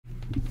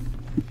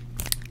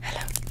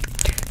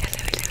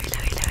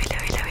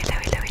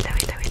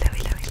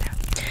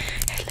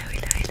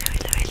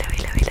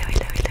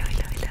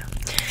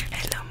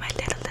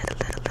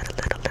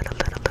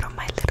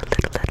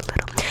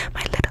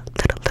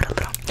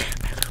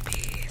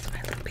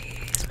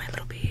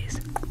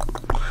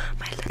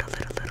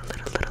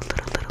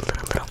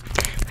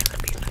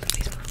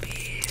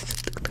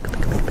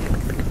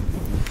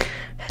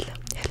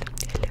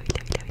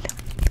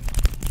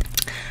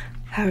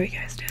How are you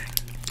guys doing?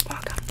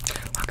 Welcome to,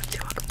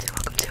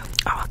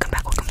 oh, welcome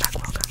back. Back.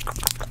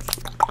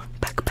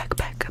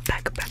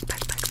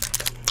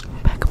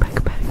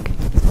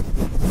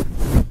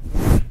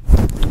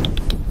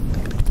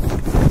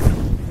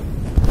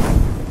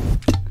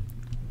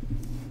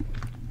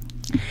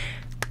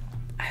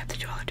 I hope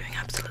that you all are doing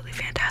absolutely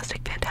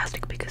fantastic,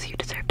 because you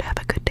deserve to have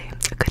a good day, and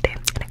a good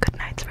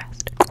night's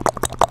rest.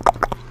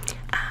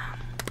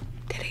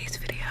 Today's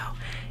video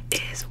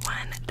is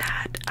one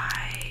that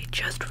I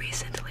just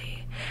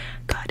recently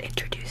got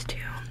introduced to,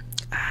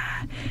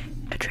 a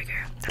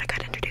trigger that I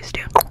got introduced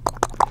to,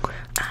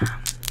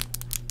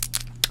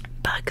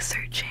 bug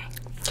searching,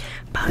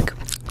 bug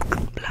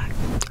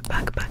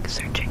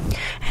searching,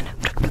 and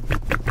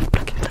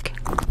plucking.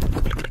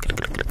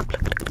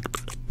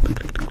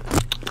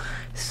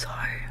 So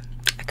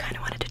I kind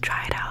of wanted to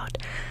try it out,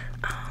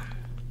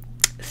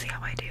 see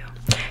how I do.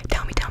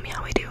 Tell me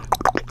how I do.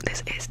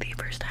 This is the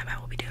first time I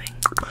will be doing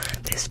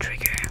this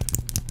trigger.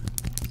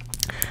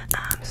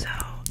 So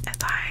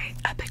if I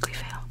epically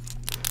fail,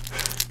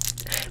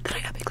 then I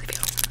epically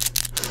fail,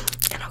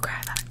 and I'll cry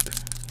about it.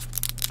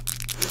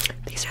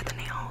 These are the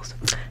nails.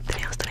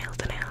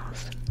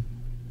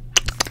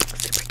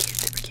 Super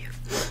cute.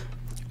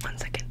 1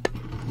 second.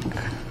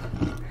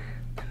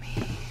 Let me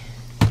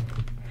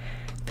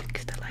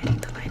fix the lighting.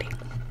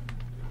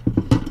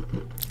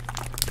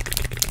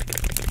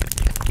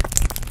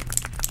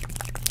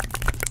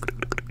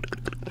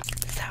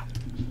 So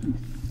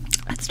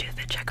let's do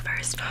the check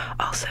first.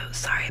 Also,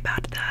 sorry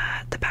about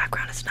the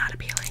background. It's not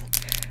appealing,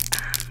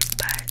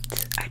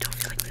 but I don't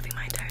feel like moving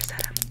my entire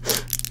setup.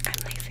 I'm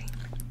lazy.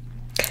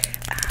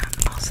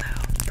 Also,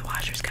 the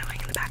washer's going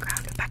in the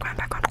background.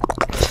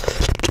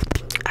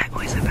 I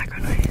always have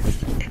background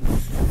noise.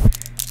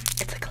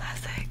 It's a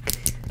classic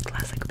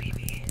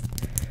baby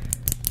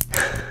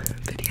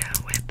video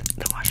with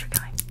the washer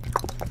going.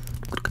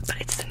 But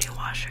it's the new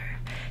washer,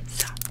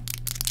 so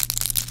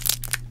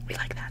we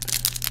like that.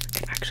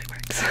 It actually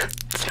works.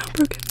 It's not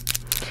broken.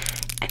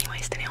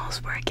 Anyways, the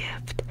nails were a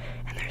gift,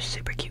 and they're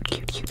super cute.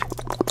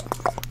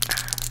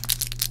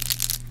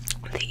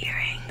 The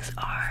earrings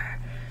are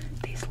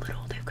these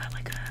little, they've got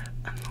like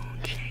a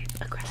moon shape,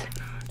 a crescent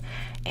moon,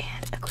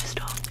 and a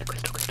crystal.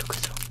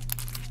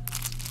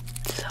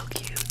 So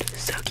cute.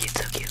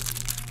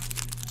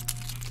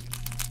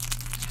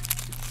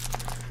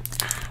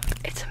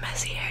 It's a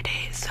messy hair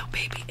day, so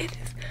baby, it is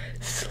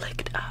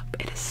slicked up.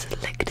 It is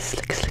slicked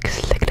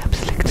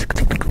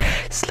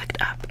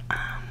up.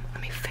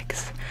 Let me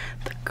fix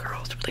the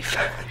curls really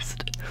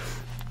fast.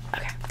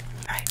 Okay,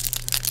 alright.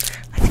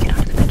 Let's get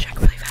on to the check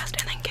really fast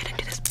and then get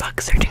into this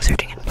bug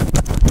searching and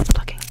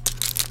plucking.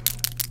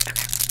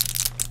 Okay.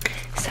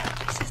 So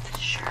this is the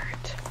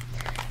shirt.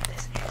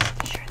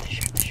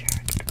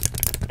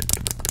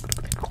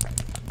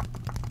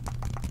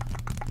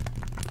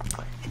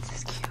 It's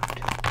this cute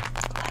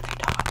leather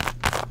dog.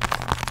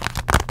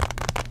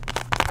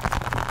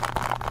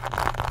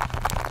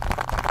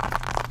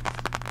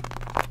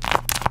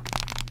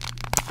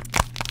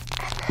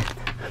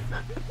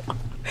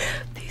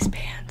 These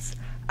pants,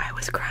 I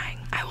was crying.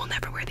 I will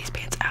never wear these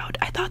pants out.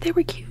 I thought they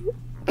were cute,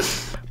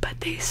 but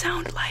they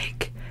sound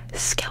like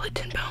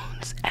skeleton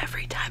bones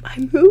every time I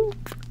move.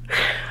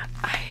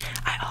 I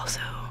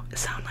also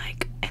sound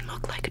like and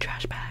look like a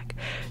trash bag.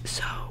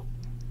 So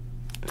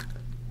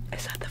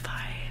is that the vibe?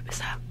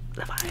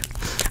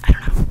 I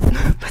don't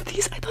know. But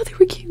these, I thought they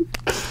were cute.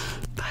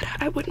 But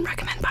I wouldn't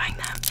recommend buying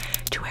them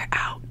to wear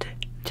out.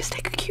 Just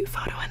take a cute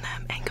photo in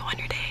them and go on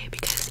your day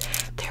because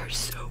they're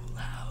so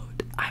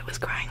loud. I was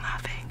crying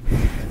laughing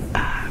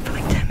for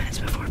like 10 minutes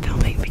before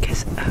filming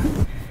because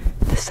of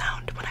the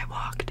sound when I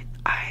walked.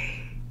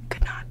 I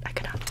could not.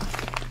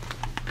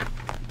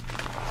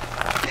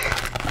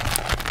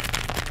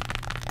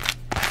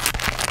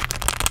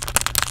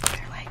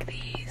 They're like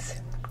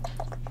these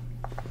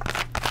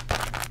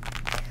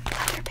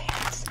leather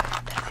pants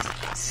that is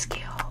like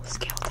scale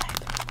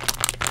type.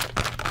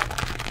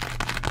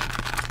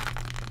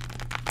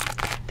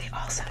 They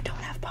also don't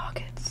have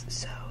pockets,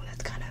 so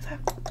that's kind of a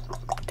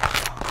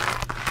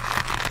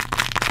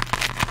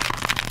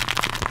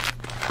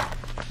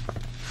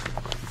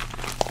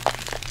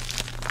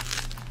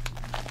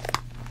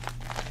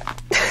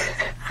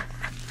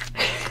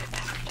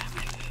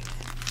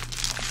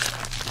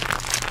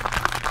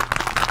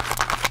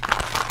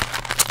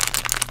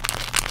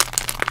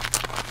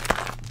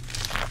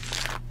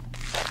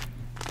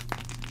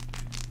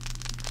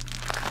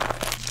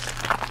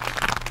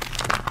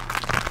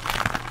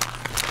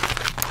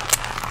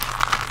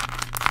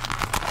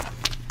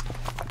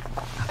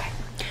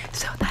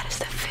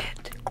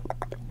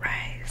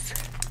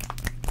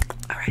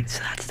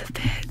so that's the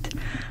fit.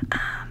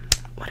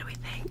 What do we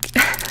think?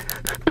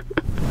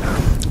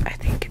 I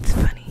think it's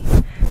funny.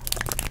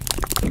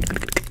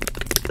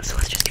 So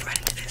let's just get right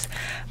into this.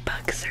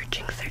 Bug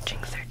searching.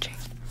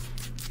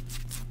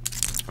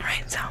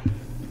 Alright, so I'm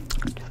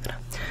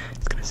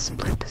just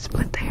gonna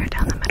split the hair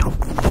down the middle.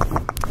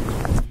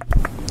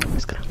 I'm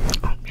just gonna,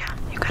 oh yeah,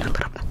 you got a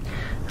little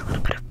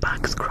bit of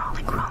bugs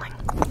crawling on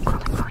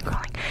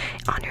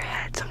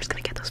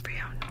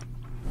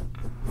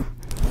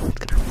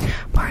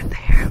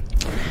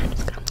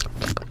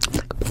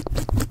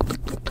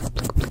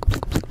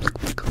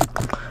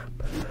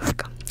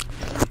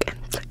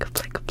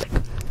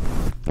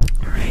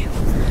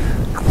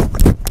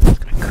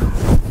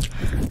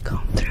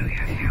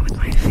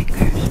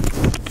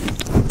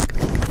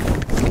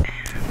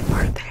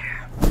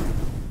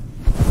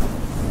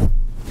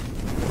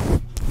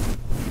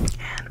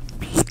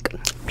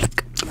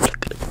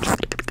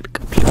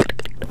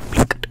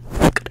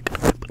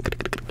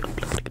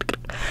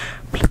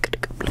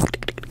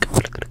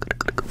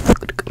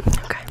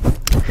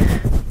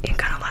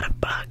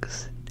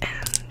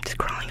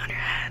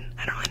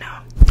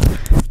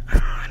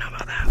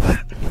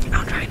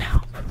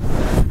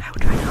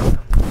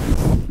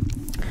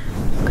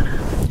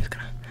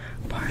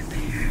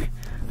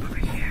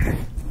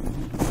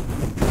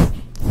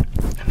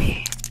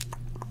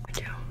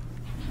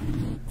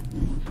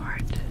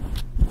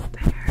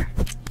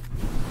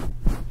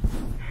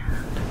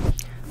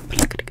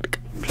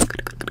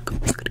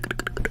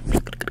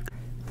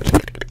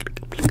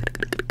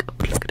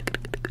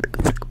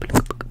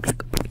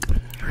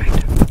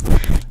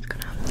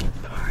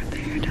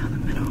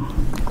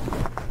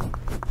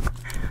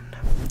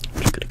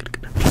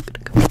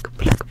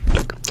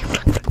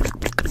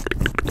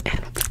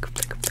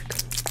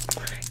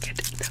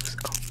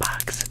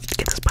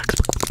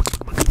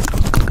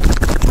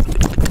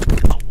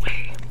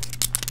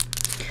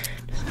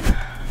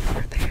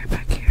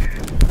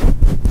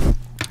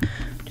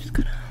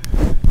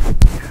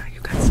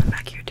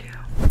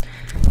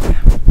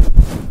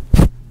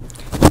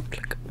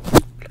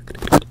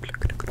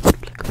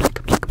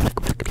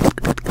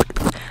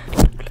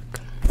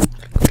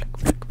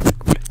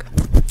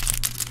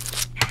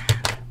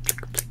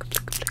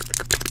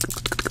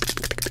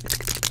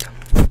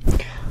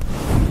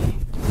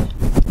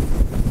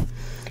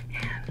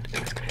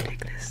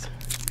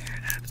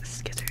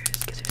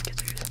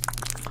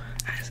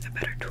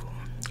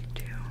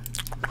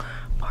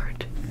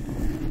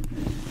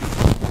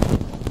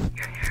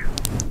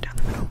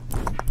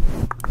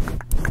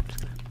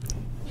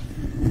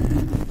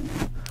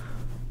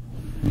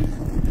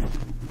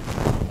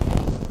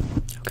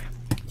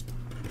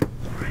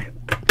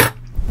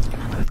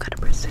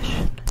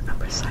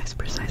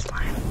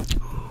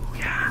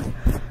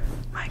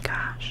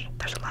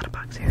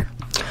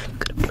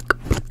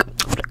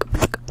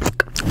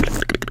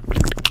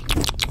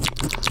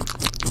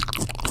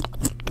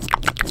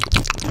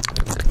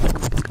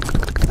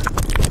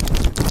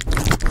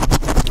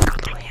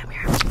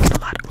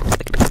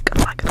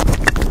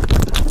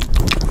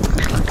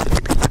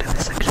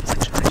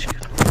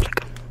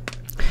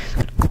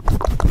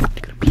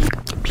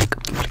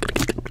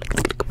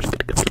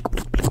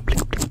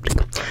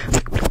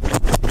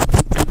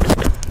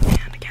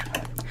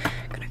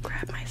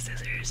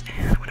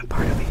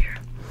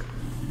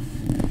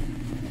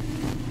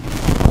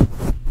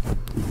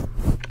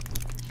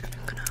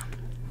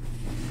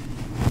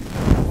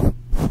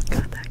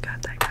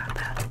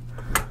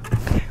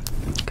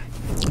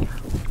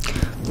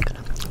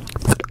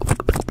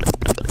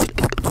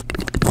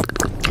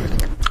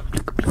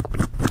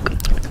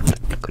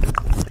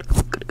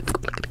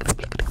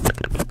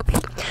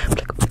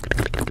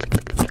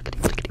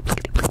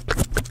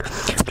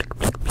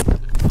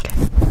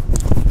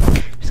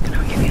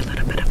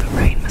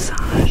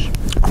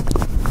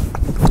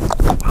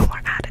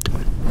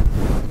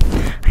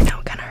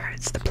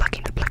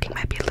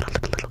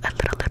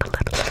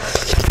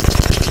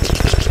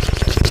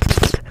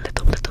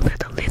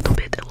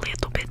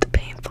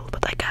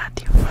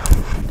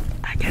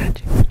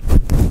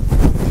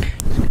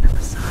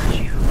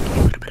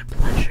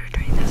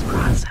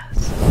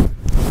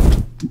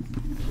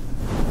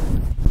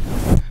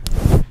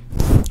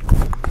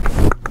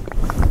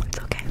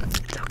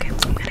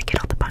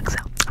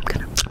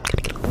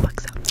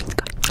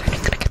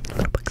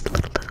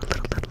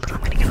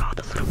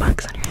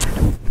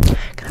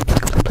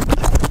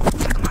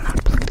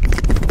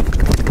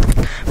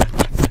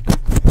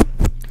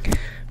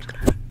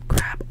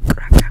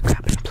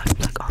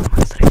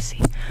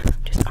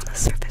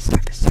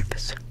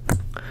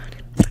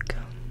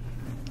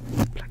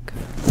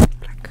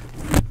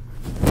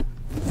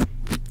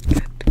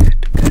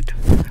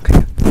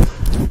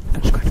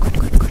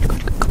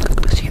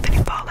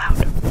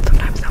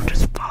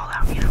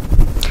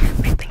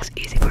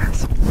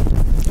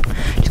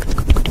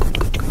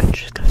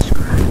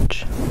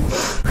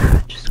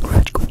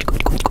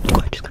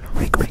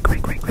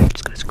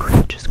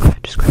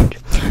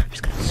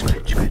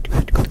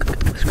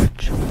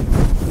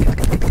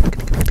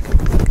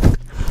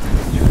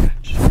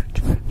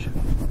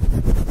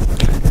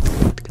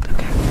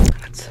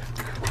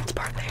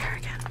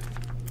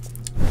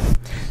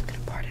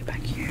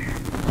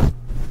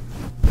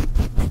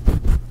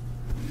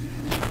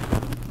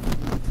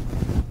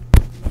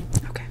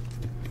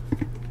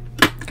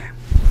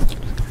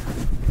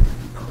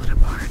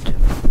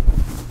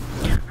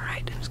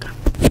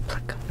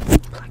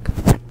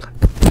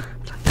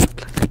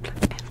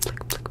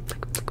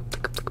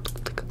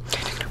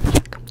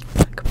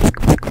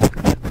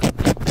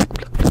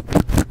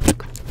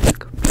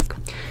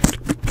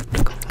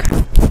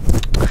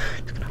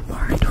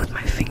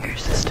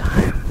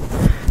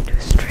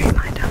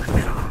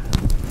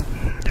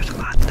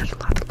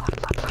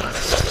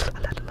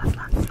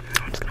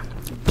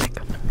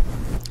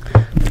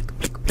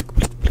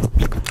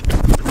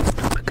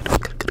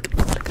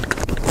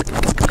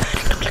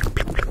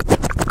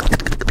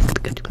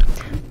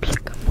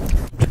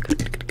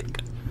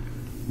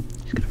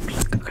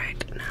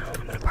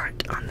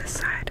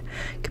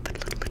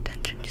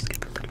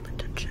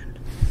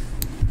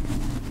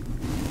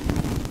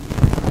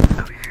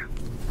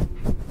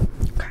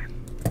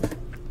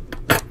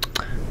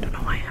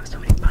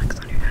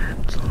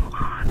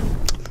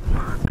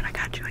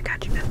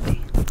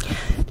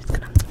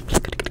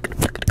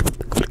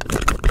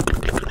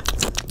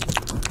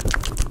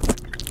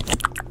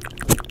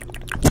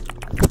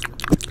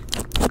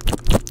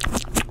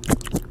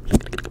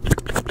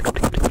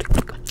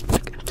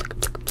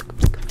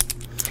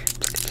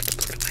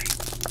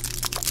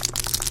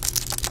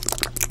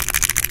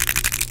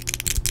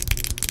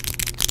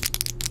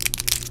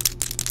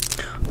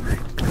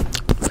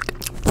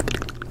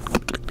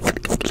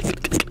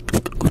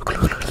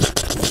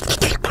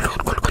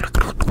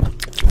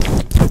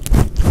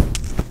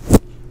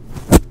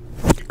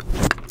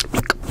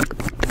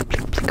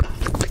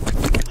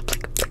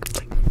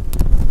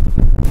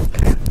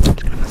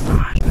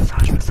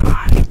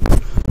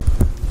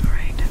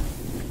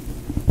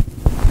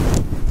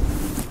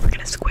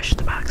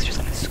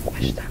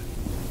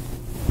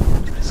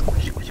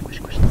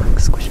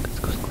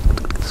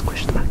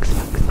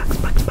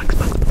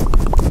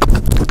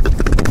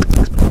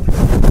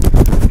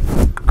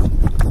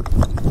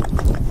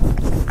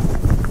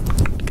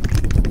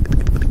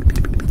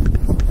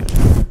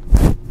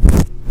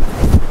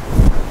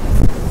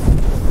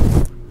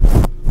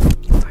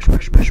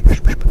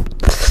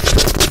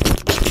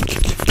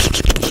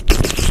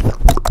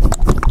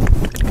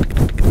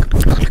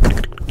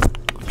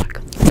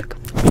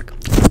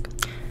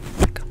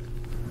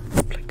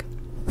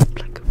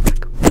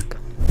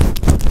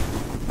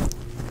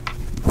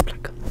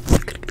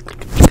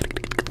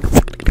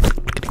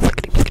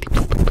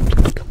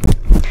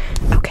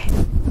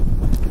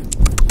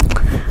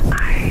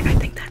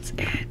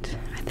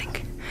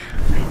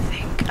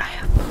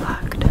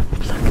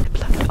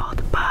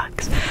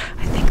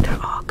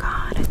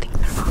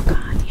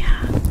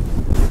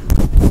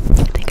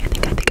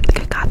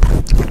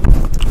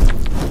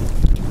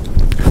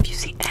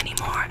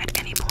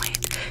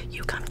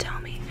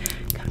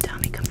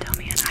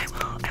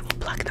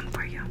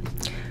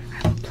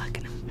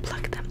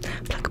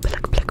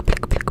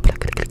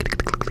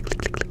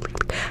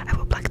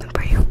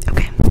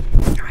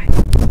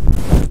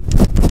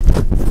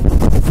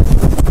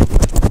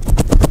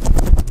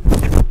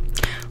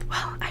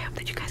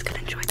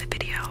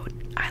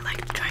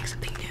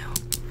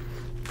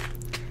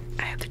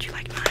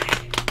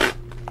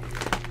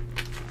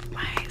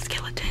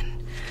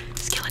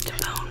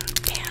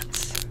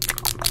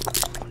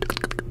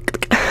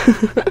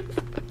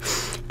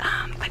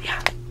But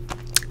yeah,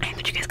 I hope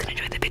that you guys can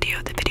enjoy the video,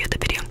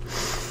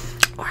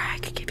 or I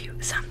could give you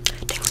some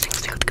tingles,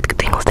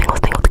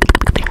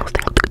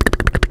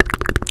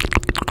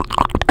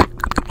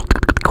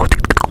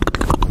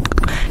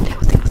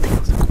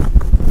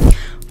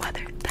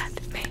 whether that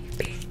may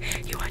be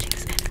you watching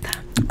this in the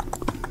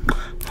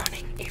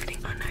morning, evening,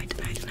 or night.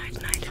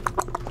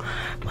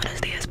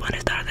 Buenos dias,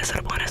 buenas tardes,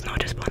 or buenas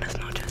noches.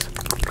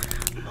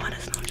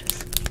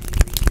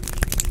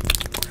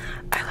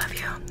 I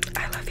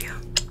love you.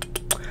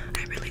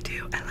 I really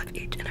do. I love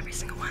each and every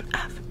single one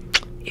of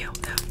you.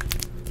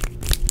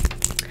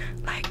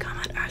 Like,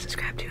 comment, or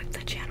subscribe to the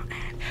channel,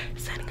 and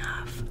signing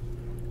off.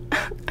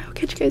 I will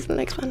catch you guys in the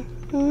next one.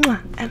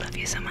 Mwah. I love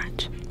you so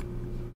much.